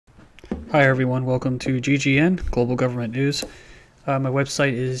Hi everyone, welcome to GGN, Global Government News. My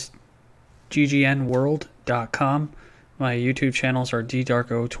website is ggnworld.com. My YouTube channels are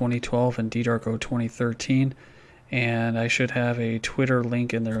ddarko2012 and ddarko2013, and I should have a Twitter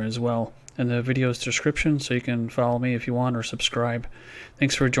link in there as well in the video's description, so you can follow me if you want or subscribe.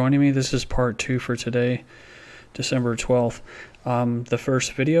 Thanks for joining me. This is part 2 for today, December 12th. The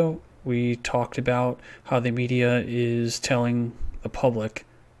first video, we talked about how the media is telling the public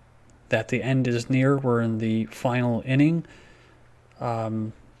that the end is near. We're in the final inning.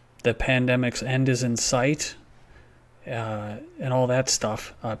 The pandemic's end is in sight, and all that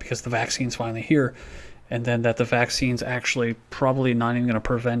stuff, because the vaccine's finally here, and then that the vaccine's actually probably not even going to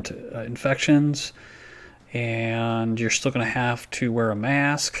prevent infections, and you're still going to have to wear a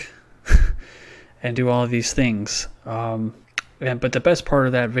mask and do all of these things. But the best part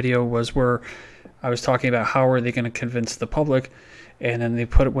of that video was where I was talking about how are they going to convince the public. And then they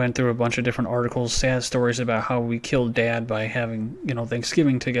went through a bunch of different articles, sad stories about how we killed Dad by having,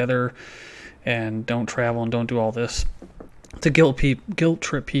 Thanksgiving together, and don't travel and don't do all this, to guilt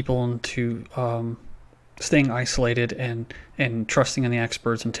trip people into staying isolated and trusting in the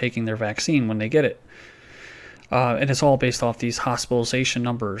experts and taking their vaccine when they get it. And it's all based off these hospitalization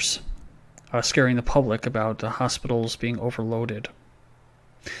numbers, scaring the public about the hospitals being overloaded.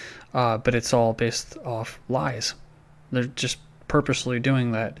 But it's all based off lies. They're just purposely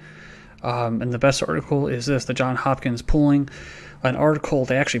doing that. And the best article is this: the Johns Hopkins pulling an article.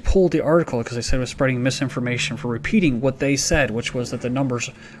 They actually pulled the article because they said it was spreading misinformation for repeating what they said, which was that the numbers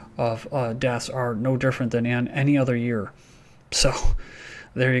of deaths are no different than any other year. So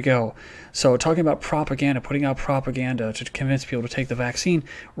there you go. So talking about propaganda, putting out propaganda to convince people to take the vaccine,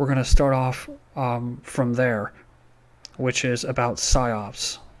 we're going to start off from there, which is about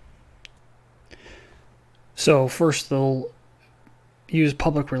PSYOPs. So first they'll use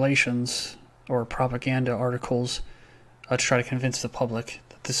public relations or propaganda articles to try to convince the public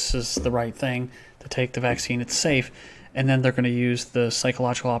that this is the right thing, to take the vaccine, it's safe. And then they're going to use the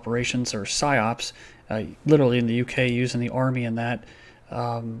psychological operations, or PSYOPs, literally in the UK using the army and that,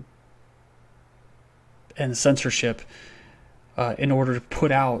 and censorship, in order to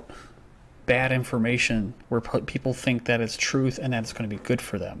put out bad information where people think that it's truth and that it's going to be good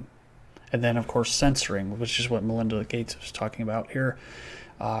for them. And then, of course, censoring, which is what Melinda Gates was talking about here,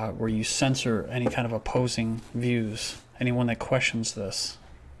 where you censor any kind of opposing views, anyone that questions this.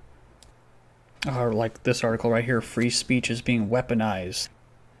 Or like this article right here, free speech is being weaponized.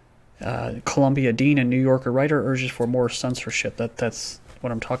 Columbia Dean and New Yorker writer urges for more censorship. That's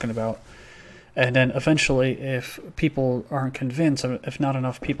what I'm talking about. And then eventually, if people aren't convinced, if not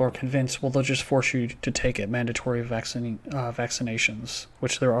enough people are convinced, well, they'll just force you to take it, mandatory vaccinations,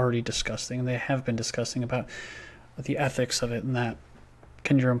 which they're already discussing. And they have been discussing about the ethics of it and that.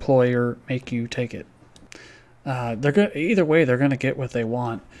 Can your employer make you take it? Either way, they're going to get what they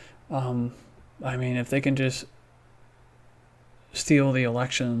want. I mean, if they can just steal the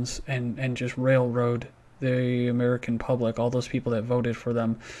elections and just railroad the American public, all those people that voted for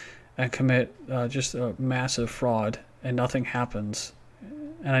them, and commit just a massive fraud, and nothing happens.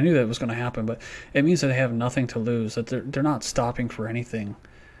 And I knew that was going to happen, but it means that they have nothing to lose, that they're not stopping for anything.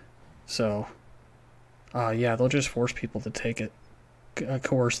 So, yeah, they'll just force people to take it,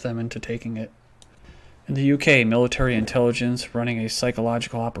 coerce them into taking it. In the UK, military intelligence running a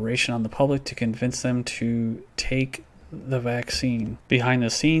psychological operation on the public to convince them to take the vaccine. Behind the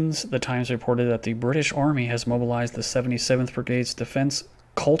scenes, the Times reported that the British Army has mobilized the 77th Brigade's Defense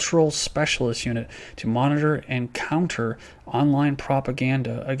Cultural Specialist Unit to monitor and counter online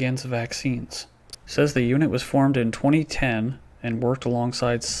propaganda against vaccines. It says the unit was formed in 2010 and worked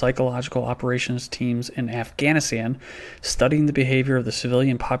alongside psychological operations teams in Afghanistan, studying the behavior of the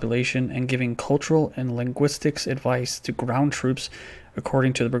civilian population and giving cultural and linguistics advice to ground troops,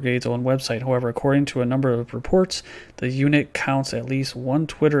 according to the brigade's own website. However, according to a number of reports, the unit counts at least one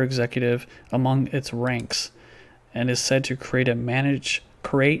Twitter executive among its ranks and is said to create and manage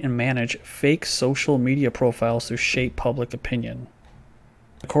fake social media profiles to shape public opinion.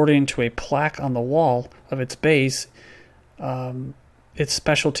 According to a plaque on the wall of its base, its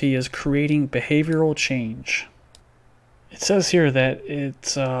specialty is creating behavioral change. It says here that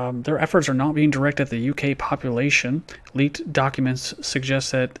their efforts are not being directed at the UK population. Leaked documents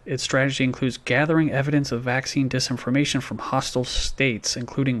suggest that its strategy includes gathering evidence of vaccine disinformation from hostile states,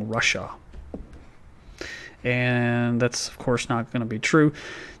 including Russia. And that's, of course, not going to be true.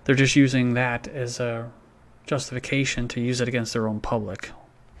 They're just using that as a justification to use it against their own public.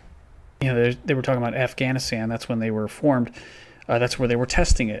 They were talking about Afghanistan. That's when they were formed. That's where they were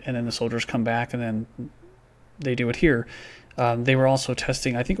testing it. And then the soldiers come back, and then they do it here. They were also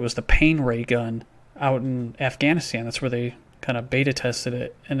testing, I think it was the pain ray gun out in Afghanistan. That's where they kind of beta tested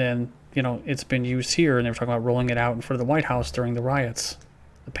it. And then, you know, it's been used here, and they were talking about rolling it out in front of the White House during the riots,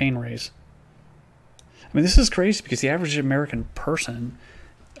 the pain rays. I mean, this is crazy because the average American person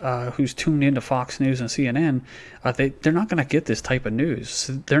who's tuned into Fox News and CNN, they're not going to get this type of news.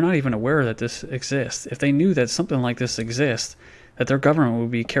 They're not even aware that this exists. If they knew that something like this exists, that their government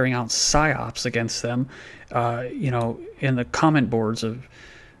would be carrying out psyops against them, you know, in the comment boards of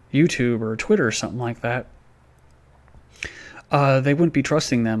YouTube or Twitter or something like that, they wouldn't be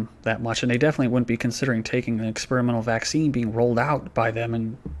trusting them that much, and they definitely wouldn't be considering taking an experimental vaccine being rolled out by them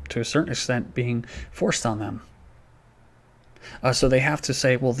and to a certain extent being forced on them. So they have to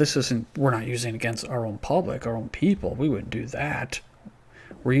say, well, this isn't, we're not using it against our own public, our own people. We wouldn't do that.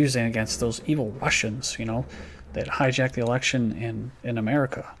 We're using it against those evil Russians, you know, that hijacked the election in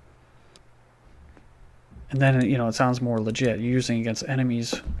America. And then, you know, it sounds more legit. You're using it against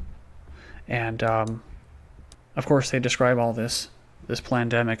enemies. And, of course, they describe all this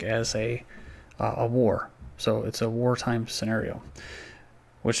pandemic as a war. So it's a wartime scenario,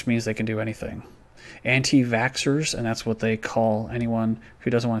 which means they can do anything. Anti-vaxxers, and that's what they call anyone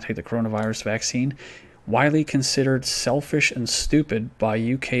who doesn't want to take the coronavirus vaccine, widely considered selfish and stupid by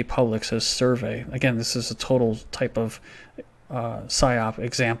UK public, says survey. Again, this is a total type of psyop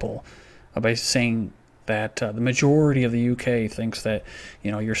example by saying that the majority of the UK thinks that,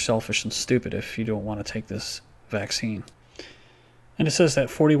 you know, you're selfish and stupid if you don't want to take this vaccine. And it says that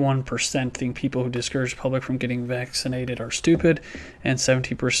 41% think people who discourage the public from getting vaccinated are stupid, and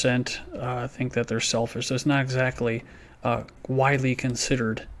 70% think that they're selfish. So it's not exactly widely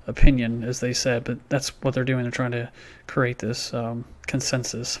considered opinion, as they said, but that's what they're doing. They're trying to create this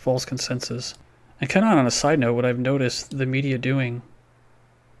consensus, false consensus. And kind of on a side note, what I've noticed the media doing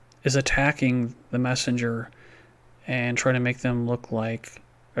is attacking the messenger and trying to make them look like,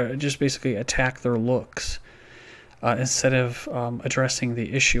 just basically attack their looks. Instead of addressing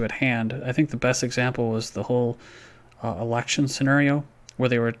the issue at hand. I think the best example was the whole election scenario where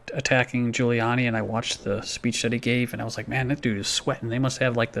they were attacking Giuliani, and I watched the speech that he gave, and I was like, man, that dude is sweating. They must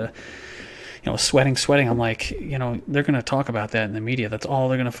have like the, you know, sweating. I'm like, you know, they're going to talk about that in the media. That's all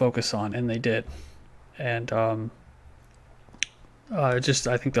they're going to focus on, and they did. And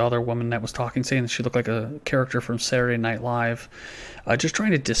I think the other woman that was talking, saying that she looked like a character from Saturday Night Live, just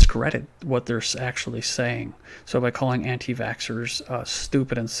trying to discredit what they're actually saying. So by calling anti-vaxxers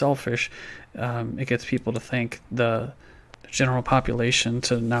stupid and selfish, it gets people to think, the general population,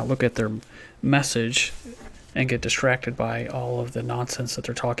 to not look at their message and get distracted by all of the nonsense that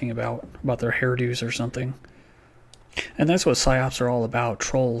they're talking about their hairdos or something. And that's what psyops are all about.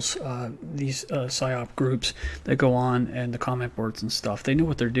 Trolls, these psyop groups that go on and the comment boards and stuff. They know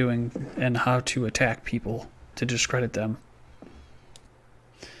what they're doing and how to attack people to discredit them.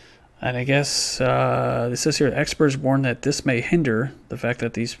 And I guess it says here, experts warn that this may hinder the fact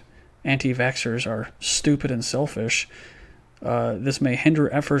that these anti-vaxxers are stupid and selfish. This may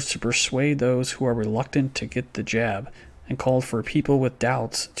hinder efforts to persuade those who are reluctant to get the jab, and called for people with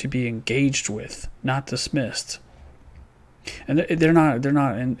doubts to be engaged with, not dismissed. And they're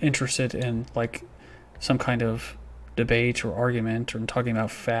not interested in like some kind of debate or argument or talking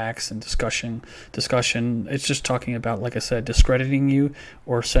about facts and discussion. It's just talking about, like I said, discrediting you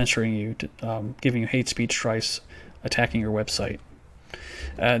or censoring you, giving you hate speech twice, attacking your website.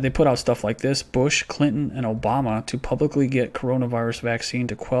 They put out stuff like this: Bush, Clinton, and Obama to publicly get coronavirus vaccine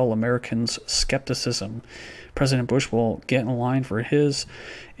to quell Americans' skepticism. President Bush will get in line for his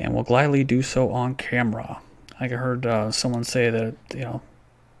and will gladly do so on camera. I heard someone say that, you know,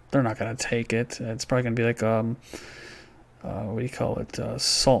 they're not going to take it. It's probably going to be like, what do you call it,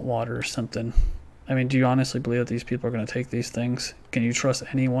 salt water or something. I mean, do you honestly believe that these people are going to take these things? Can you trust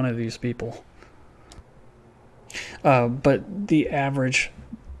any one of these people? But the average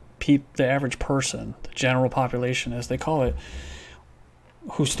person, the general population, as they call it,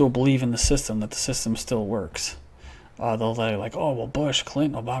 who still believe in the system, that the system still works. They'll say like, oh, well, Bush,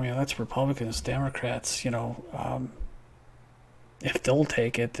 Clinton, Obama, you know, that's Republicans, Democrats, you know, if they'll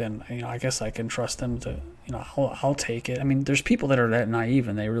take it, then, you know, I guess I can trust them to, you know, I'll take it. I mean, there's people that are that naive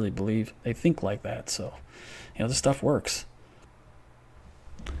and they really believe, they think like that. So, you know, this stuff works.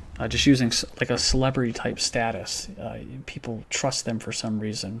 Just using like a celebrity type status, people trust them for some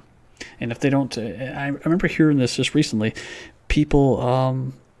reason. And if they don't, I remember hearing this just recently,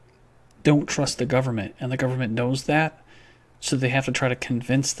 people don't trust the government, and the government knows that, so they have to try to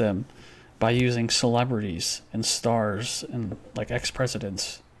convince them by using celebrities and stars and like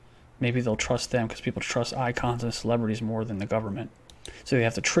ex-presidents. Maybe they'll trust them because people trust icons and celebrities more than the government. So they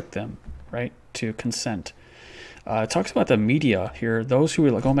have to trick them, right, to consent. It talks about the media here. Those who,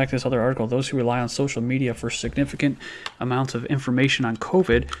 going back to this other article, those who rely on social media for significant amounts of information on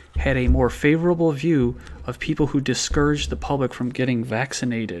COVID had a more favorable view of people who discouraged the public from getting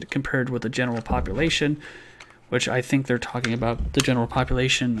vaccinated compared with the general population, which I think they're talking about the general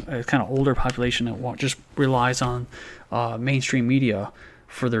population, kind of older population that just relies on mainstream media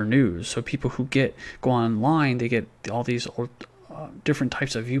for their news. So people who go online, they get all these different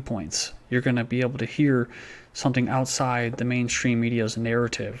types of viewpoints. You're going to be able to hear something outside the mainstream media's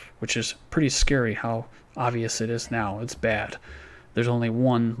narrative, which is pretty scary how obvious it is now. It's bad. There's only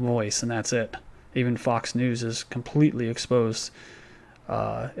one voice, and that's it. Even Fox News is completely exposed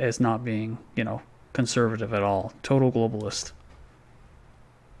as not being, conservative at all. Total globalist.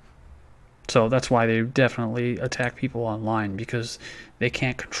 So that's why they definitely attack people online, because they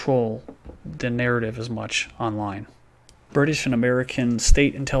can't control the narrative as much online. British and American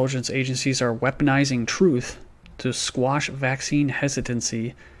state intelligence agencies are weaponizing truth to squash vaccine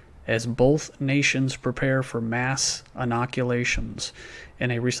hesitancy as both nations prepare for mass inoculations in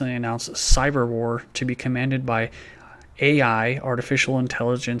a recently announced cyber war to be commanded by AI, artificial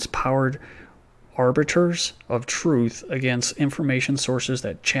intelligence powered arbiters of truth against information sources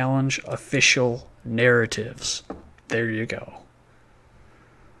that challenge official narratives. There you go.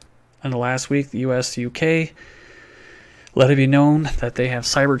 In the last week, the US, the UK let it be known that they have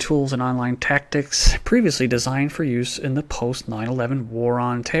cyber tools and online tactics previously designed for use in the post-9/11 war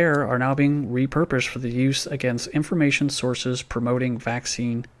on terror are now being repurposed for the use against information sources promoting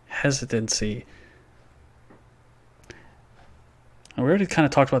vaccine hesitancy. Now, we already kind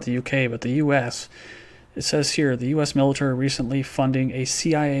of talked about the UK, but the US, it says here, the U.S. military recently funding a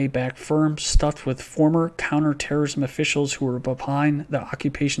CIA-backed firm stuffed with former counterterrorism officials who were behind the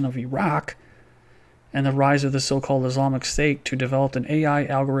occupation of Iraq and the rise of the so-called Islamic State to develop an AI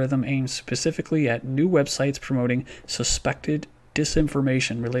algorithm aimed specifically at new websites promoting suspected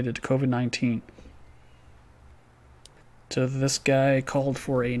disinformation related to COVID-19. So this guy called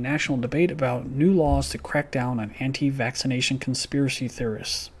for a national debate about new laws to crack down on anti-vaccination conspiracy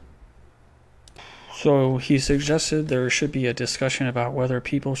theorists. So he suggested there should be a discussion about whether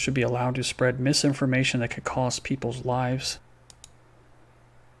people should be allowed to spread misinformation that could cost people's lives.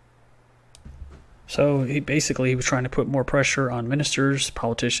 So he was trying to put more pressure on ministers,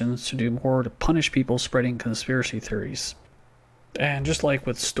 politicians to do more to punish people spreading conspiracy theories. And just like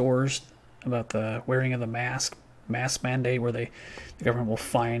with stores about the wearing of the mask mandate, where the government will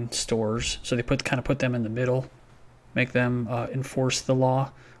fine stores, so they put them in the middle, make them enforce the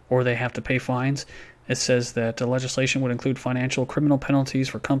law, or they have to pay fines. It says that the legislation would include financial criminal penalties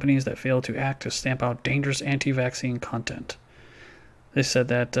for companies that fail to act to stamp out dangerous anti-vaccine content. They said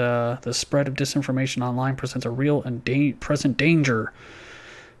that the spread of disinformation online presents a real and present danger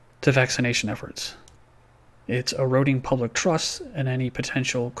to vaccination efforts. It's eroding public trust in any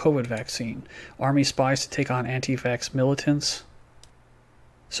potential COVID vaccine. Army spies to take on anti-vax militants.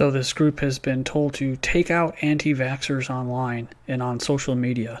 So this group has been told to take out anti-vaxxers online and on social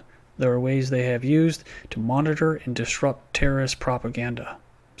media. There are ways they have used to monitor and disrupt terrorist propaganda.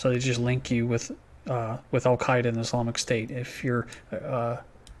 So they just link you with Al-Qaeda and Islamic State. If you're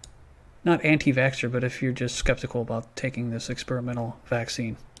not anti-vaxxer, but if you're just skeptical about taking this experimental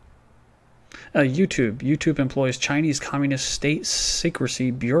vaccine. YouTube employs Chinese Communist State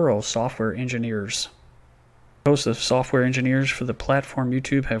Secrecy Bureau software engineers. Hosts of software engineers for the platform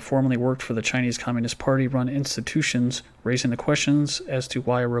YouTube have formerly worked for the Chinese Communist Party-run institutions, raising the questions as to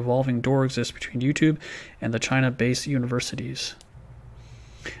why a revolving door exists between YouTube and the China-based universities.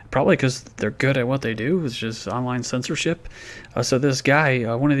 Probably because they're good at what they do, it's just online censorship. So this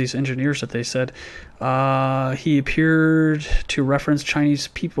guy, one of these engineers that they said, he appeared to reference Chinese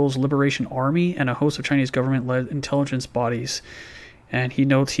People's Liberation Army and a host of Chinese government-led intelligence bodies. And he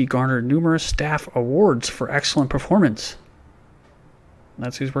notes he garnered numerous staff awards for excellent performance.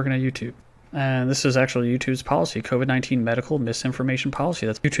 That's who's working at YouTube. And this is actually YouTube's policy, COVID-19 medical misinformation policy.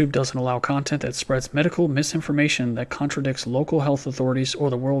 That's YouTube doesn't allow content that spreads medical misinformation that contradicts local health authorities or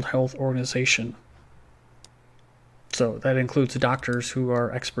the World Health Organization. So that includes doctors who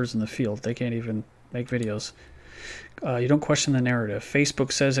are experts in the field. They can't even make videos. You don't question the narrative.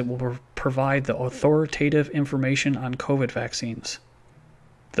 Facebook says it will provide the authoritative information on COVID vaccines.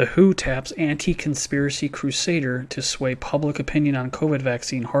 The WHO taps anti-conspiracy crusader to sway public opinion on COVID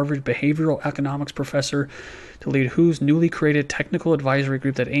vaccine. Harvard behavioral economics professor to lead WHO's newly created technical advisory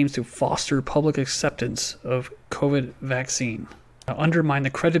group that aims to foster public acceptance of COVID vaccine. undermine the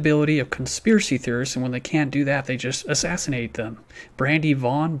credibility of conspiracy theorists, and when they can't do that, they just assassinate them. Brandy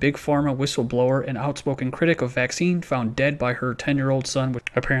Vaughn, Big Pharma whistleblower and outspoken critic of vaccine, found dead by her 10-year-old son, which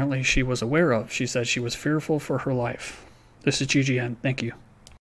apparently she was aware of. She said she was fearful for her life. This is GGN. Thank you.